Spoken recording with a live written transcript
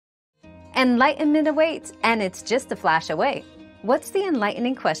Enlightenment awaits, and it's just a flash away. What's the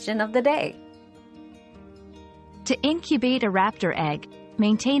enlightening question of the day? To incubate a raptor egg,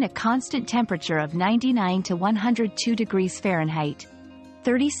 maintain a constant temperature of 99 to 102 degrees Fahrenheit,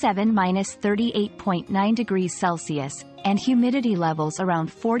 37–38.9 degrees Celsius, and humidity levels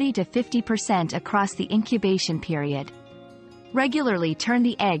around 40 to 50% across the incubation period. Regularly turn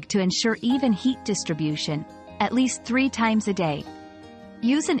the egg to ensure even heat distribution, at least 3 times a day.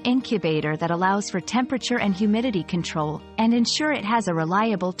 Use an incubator that allows for temperature and humidity control, and ensure it has a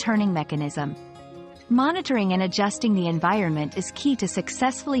reliable turning mechanism. Monitoring and adjusting the environment is key to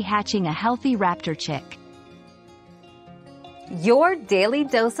successfully hatching a healthy raptor chick. Your daily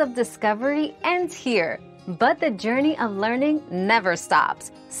dose of discovery ends here, but the journey of learning never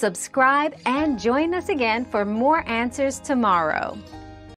stops. Subscribe and join us again for more answers tomorrow.